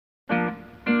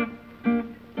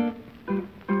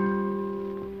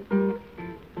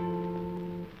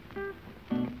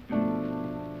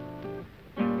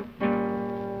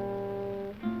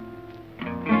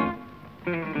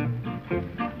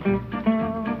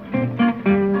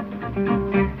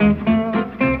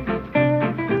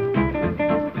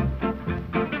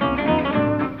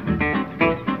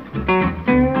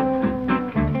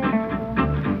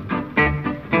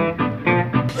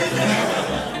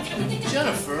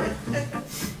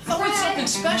thought we had something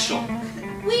special.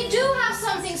 We do have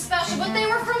something special, but they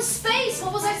were from space.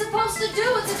 What was I supposed to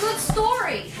do? It's a good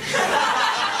story.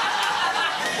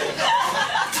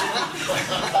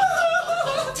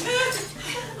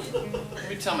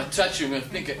 Every time I touch you, I'm going to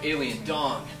think of alien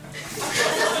dong.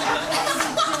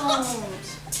 Don't.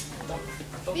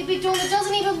 Baby, don't. It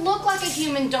doesn't even look like a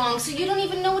human dong, so you don't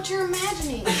even know what you're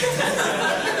imagining.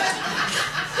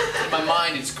 In my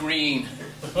mind, it's green.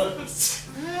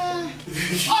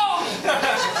 Oh!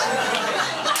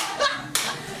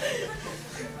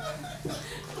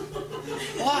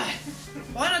 Why?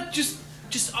 Why not just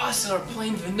us and our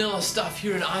plain vanilla stuff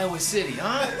here in Iowa City,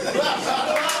 huh?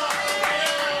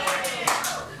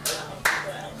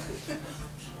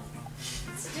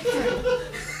 It's different.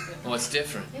 What's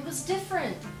different? It was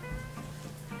different.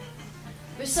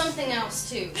 There's something else,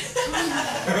 too.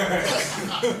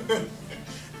 There's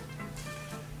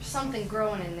something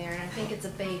growing in there, and I think it's a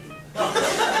baby.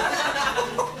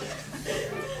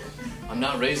 I'm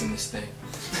not raising this thing.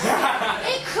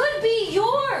 It could be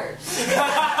yours.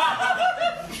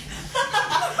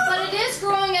 But it is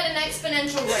growing at an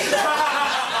exponential rate.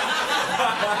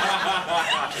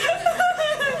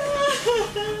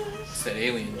 It's that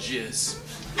alien jizz.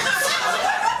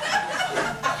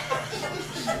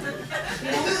 We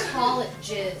don't call it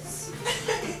jizz.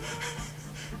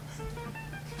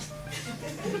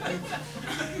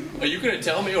 Are you going to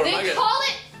tell me, or am I They going to... call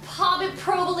it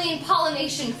polypropylene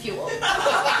pollination fuel.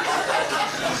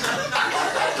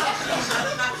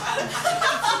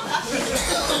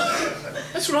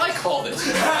 That's what I called it.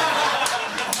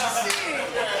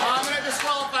 I'm going to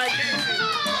disqualify Casey.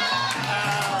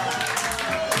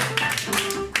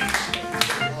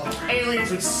 Aliens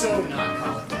would so not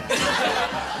call it